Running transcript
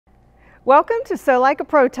Welcome to Sew Like a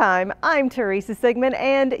Pro Time. I'm Teresa Sigmund,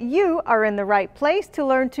 and you are in the right place to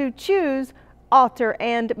learn to choose, alter,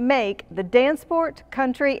 and make the dance sport,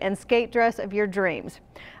 country, and skate dress of your dreams.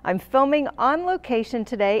 I'm filming on location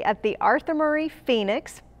today at the Arthur Murray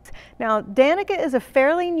Phoenix. Now, Danica is a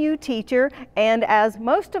fairly new teacher, and as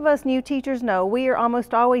most of us new teachers know, we are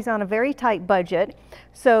almost always on a very tight budget.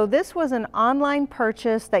 So this was an online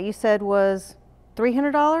purchase that you said was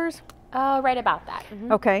 $300? Right about that.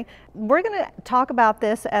 Okay, we're going to talk about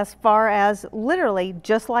this as far as literally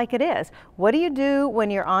just like it is. What do you do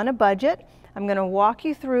when you're on a budget? I'm going to walk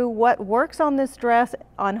you through what works on this dress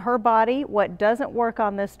on her body, what doesn't work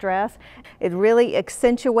on this dress. It really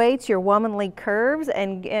accentuates your womanly curves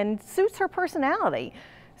and suits her personality.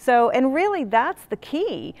 So, and really that's the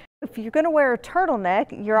key. If you're going to wear a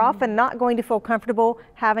turtleneck, you're often not going to feel comfortable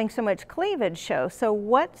having so much cleavage show. So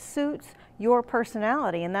what suits your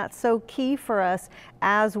personality? And that's so key for us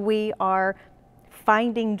as we are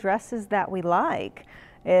finding dresses that we like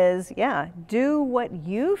is, yeah, do what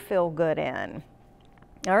you feel good in.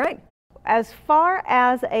 All right. As far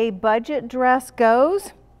as a budget dress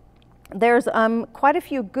goes, there's quite a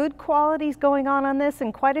few good qualities going on this,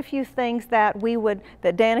 and quite a few things that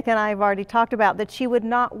that Danica and I have already talked about that she would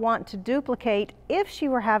not want to duplicate if she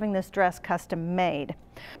were having this dress custom made.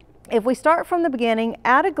 If we start from the beginning,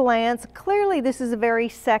 at a glance, clearly this is a very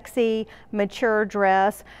sexy, mature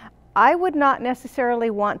dress. I would not necessarily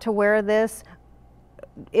want to wear this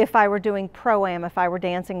if I were doing pro-am, if I were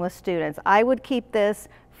dancing with students. I would keep this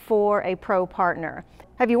for a pro partner.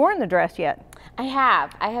 Have you worn the dress yet? I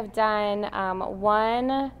have. I have done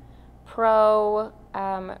one pro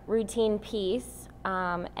routine piece,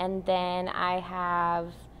 and then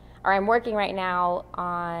I'm working right now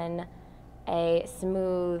on a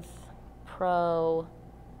smooth pro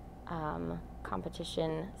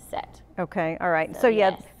competition set. Okay, all right. So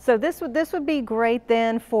yes. yeah, so this would be great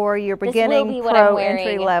then for your beginning pro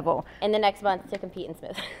entry level. In the next month to compete in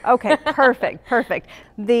Smith. Okay, perfect, perfect.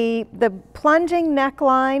 The plunging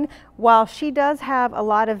neckline, while she does have a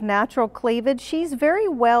lot of natural cleavage, she's very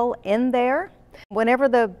well in there. Whenever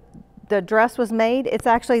the dress was made,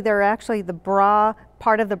 the bra,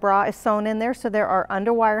 part of the bra is sewn in there, so there are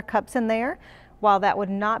underwire cups in there. While that would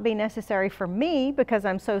not be necessary for me because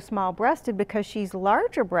I'm so small breasted, because she's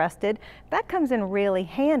larger breasted, that comes in really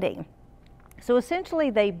handy. So essentially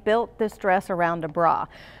they built this dress around a bra,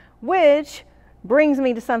 which brings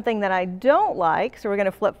me to something that I don't like. So we're going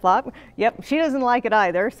to flip flop. Yep, she doesn't like it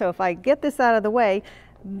either. So if I get this out of the way,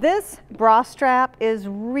 this bra strap is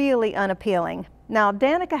really unappealing. Now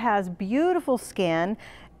Danica has beautiful skin,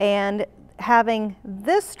 and having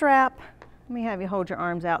this strap, let me have you hold your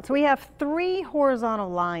arms out. So we have 3 horizontal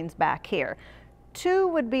lines back here. 2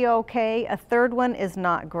 would be okay, a 3rd one is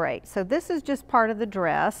not great. So this is just part of the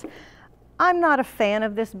dress. I'm not a fan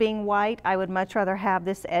of this being white. I would much rather have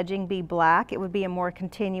this edging be black. It would be a more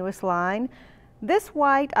continuous line. This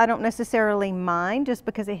white I don't necessarily mind just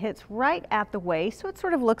because it hits right at the waist, so it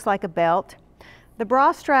sort of looks like a belt. The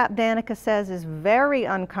bra strap, Danica says, is very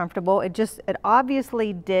uncomfortable. It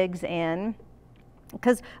obviously digs in,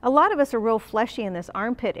 because a lot of us are real fleshy in this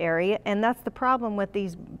armpit area, and that's the problem with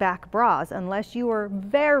these back bras. Unless you are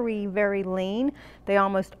very, very lean, they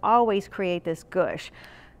almost always create this gush.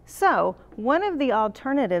 So one of the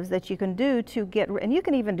alternatives that you can do to and you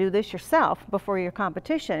can even do this yourself before your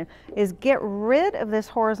competition, is get rid of this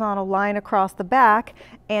horizontal line across the back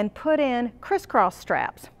and put in crisscross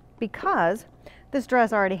straps, because this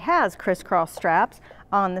dress already has crisscross straps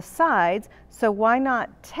on the sides, so why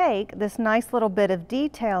not take this nice little bit of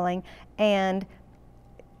detailing and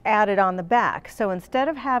add it on the back? So instead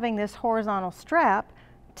of having this horizontal strap,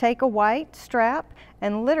 take a white strap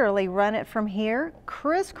and literally run it from here,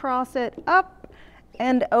 crisscross it up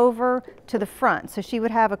and over to the front. So she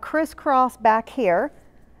would have a crisscross back here,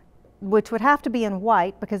 which would have to be in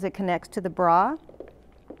white because it connects to the bra.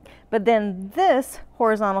 But then this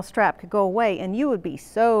horizontal strap could go away and you would be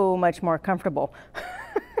so much more comfortable.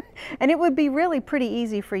 And it would be really pretty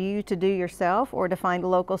easy for you to do yourself or to find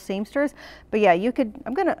local seamsters. But yeah, you could,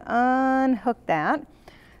 I'm going to unhook that.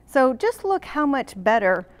 So just look how much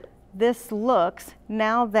better this looks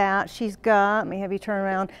now that she's got, let me have you turn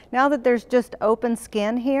around, now that there's just open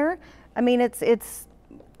skin here. I mean, it's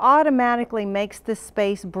automatically makes this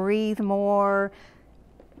space breathe more.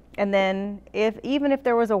 And then even if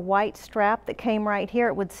there was a white strap that came right here,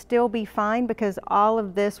 it would still be fine because all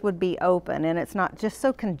of this would be open and it's not just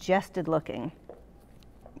so congested looking.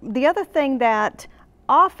 The other thing that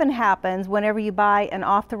often happens whenever you buy an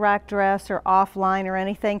off-the-rack dress or offline or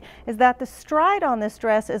anything is that the stride on this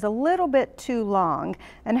dress is a little bit too long.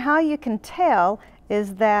 And how you can tell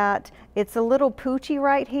is that it's a little poochy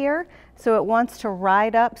right here, so it wants to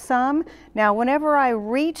ride up some. Now, whenever I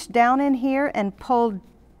reach down in here and pull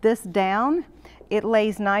this down, it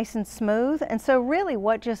lays nice and smooth. And so really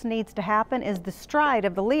what just needs to happen is the stride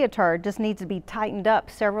of the leotard just needs to be tightened up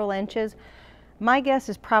several inches. My guess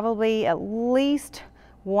is probably at least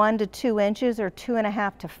 1 to 2 inches or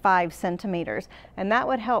 2.5 to 5 centimeters. And that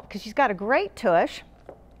would help because she's got a great tush.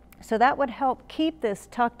 So that would help keep this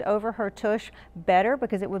tucked over her tush better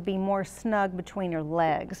because it would be more snug between her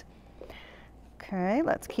legs. Okay,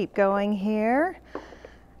 let's keep going here.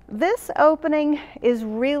 This opening is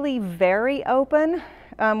really very open.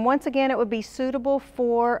 Once again, it would be suitable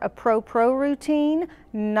for a pro routine,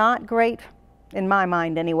 not great, in my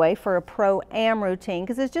mind anyway, for a pro-am routine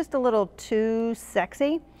because it's just a little too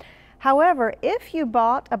sexy. However, if you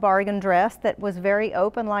bought a bargain dress that was very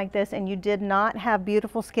open like this and you did not have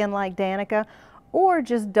beautiful skin like Danica, or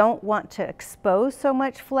just don't want to expose so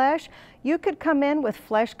much flesh, you could come in with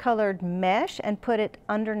flesh colored mesh and put it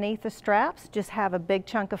underneath the straps, just have a big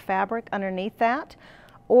chunk of fabric underneath that.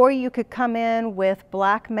 Or you could come in with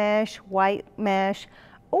black mesh, white mesh,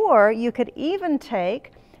 or you could even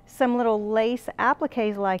take some little lace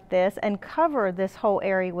appliques like this and cover this whole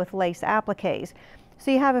area with lace appliques.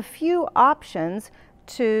 So you have a few options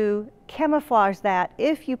to camouflage that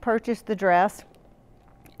if you purchased the dress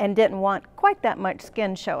and didn't want quite that much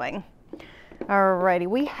skin showing. Alrighty,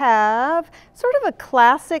 we have sort of a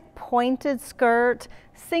classic pointed skirt,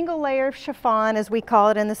 single layer of chiffon as we call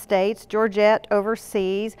it in the States, Georgette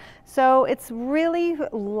overseas. So it's really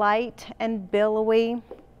light and billowy.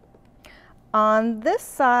 On this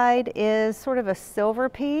side is sort of a silver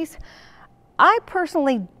piece. I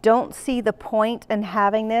personally don't see the point in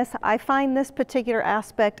having this. I find this particular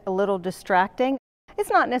aspect a little distracting.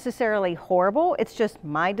 It's not necessarily horrible, it's just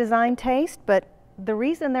my design taste, but the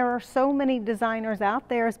reason there are so many designers out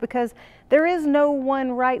there is because there is no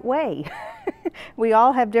one right way. We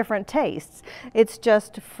all have different tastes. It's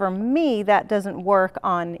just for me that doesn't work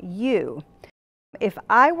on you. If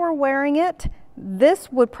I were wearing it,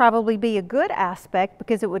 this would probably be a good aspect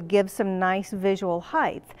because it would give some nice visual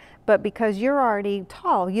height. But because you're already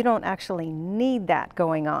tall, you don't actually need that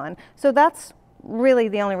going on. So that's really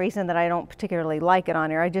the only reason that I don't particularly like it on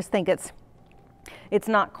here. I just think it's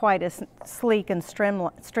not quite as sleek and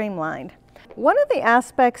streamlined. One of the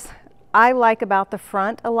aspects I like about the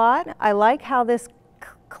front a lot, I like how this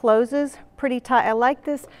closes pretty tight. I like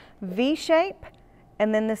this V shape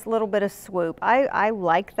and then this little bit of swoop. I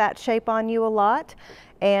like that shape on you a lot.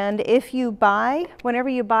 And if you buy, whenever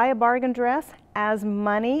you buy a bargain dress, as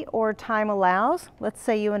money or time allows, let's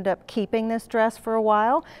say you end up keeping this dress for a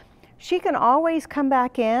while, she can always come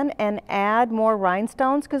back in and add more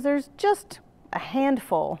rhinestones because there's just a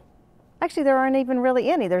handful. Actually, there aren't even really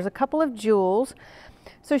any. There's a couple of jewels.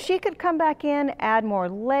 So she could come back in, add more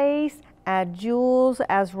lace, add jewels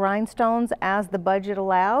as rhinestones as the budget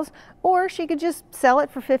allows, or she could just sell it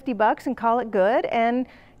for 50 bucks and call it good, and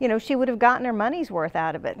you know, she would have gotten her money's worth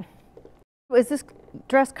out of it. Is this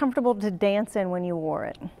dress comfortable to dance in when you wore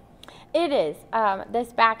it? It is.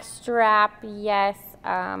 This back strap, yes.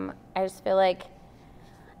 I just feel like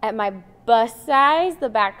at my bust size,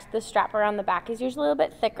 the strap around the back is usually a little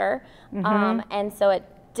bit thicker. And so it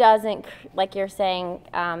doesn't, like you're saying,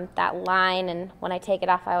 that line, and when I take it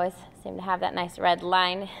off, I always seem to have that nice red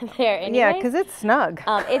line there anyways. Yeah, because it's snug.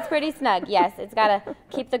 It's pretty snug, yes. It's got to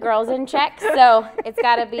keep the girls in check, so it's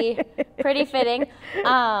got to be pretty fitting.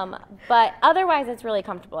 But otherwise, it's really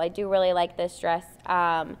comfortable. I do really like this dress.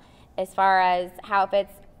 As far as how it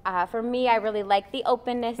fits, for me, I really like the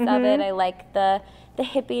openness of it. I like the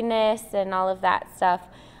hippiness and all of that stuff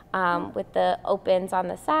with the opens on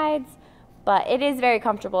the sides. But it is very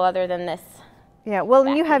comfortable other than this. Yeah, well,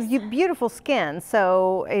 and you have beautiful skin,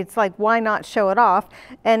 so it's like, why not show it off?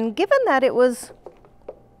 And given that it was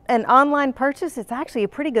an online purchase, it's actually a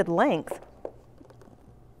pretty good length.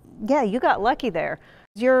 Yeah, you got lucky there.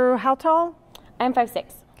 You're how tall? I'm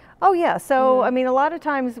 5'6". Oh yeah, so I mean, a lot of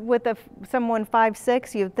times with someone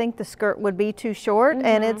 5'6", you'd think the skirt would be too short,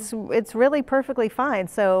 and it's really perfectly fine.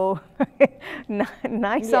 So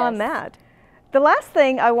nice on that. The last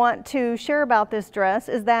thing I want to share about this dress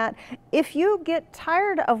is that if you get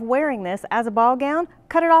tired of wearing this as a ball gown,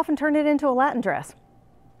 cut it off and turn it into a Latin dress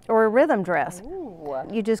or a rhythm dress. Ooh.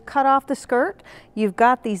 You just cut off the skirt. You've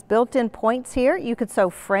got these built-in points here. You could sew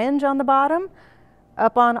fringe on the bottom,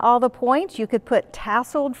 up on all the points. You could put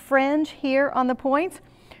tasseled fringe here on the points.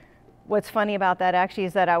 What's funny about that actually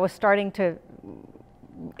is that I was starting to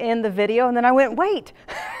end the video and then I went, wait.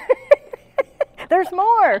 There's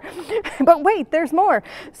more, but wait, there's more.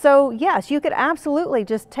 So yes, you could absolutely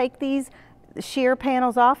just take these sheer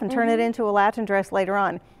panels off and turn it into a Latin dress later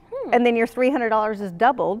on. And then your $300 is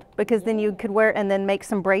doubled, because then you could wear and then make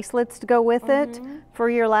some bracelets to go with it for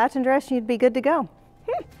your Latin dress, and you'd be good to go.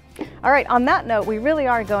 All right, on that note, we really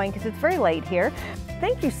are going, because it's very late here.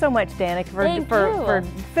 Thank you so much, Danica, for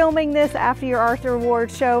filming this after your Arthur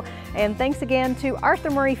Award show. And thanks again to Arthur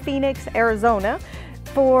Murray Phoenix, Arizona,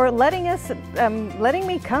 for letting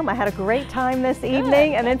me come. I had a great time this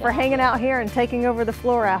evening, and then for hanging out here and taking over the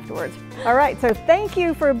floor afterwards. All right, so thank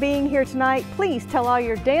you for being here tonight. Please tell all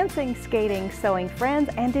your dancing, skating, sewing friends,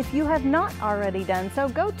 and if you have not already done so,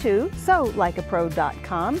 go to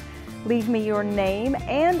sewlikeapro.com. Leave me your name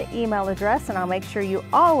and email address, and I'll make sure you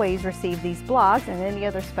always receive these blogs and any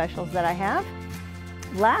other specials that I have.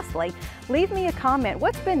 Lastly, leave me a comment.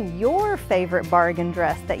 What's been your favorite bargain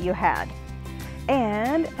dress that you had?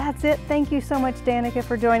 And that's it. Thank you so much, Danica,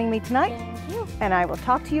 for joining me tonight. Thank you. And I will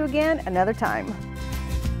talk to you again another time.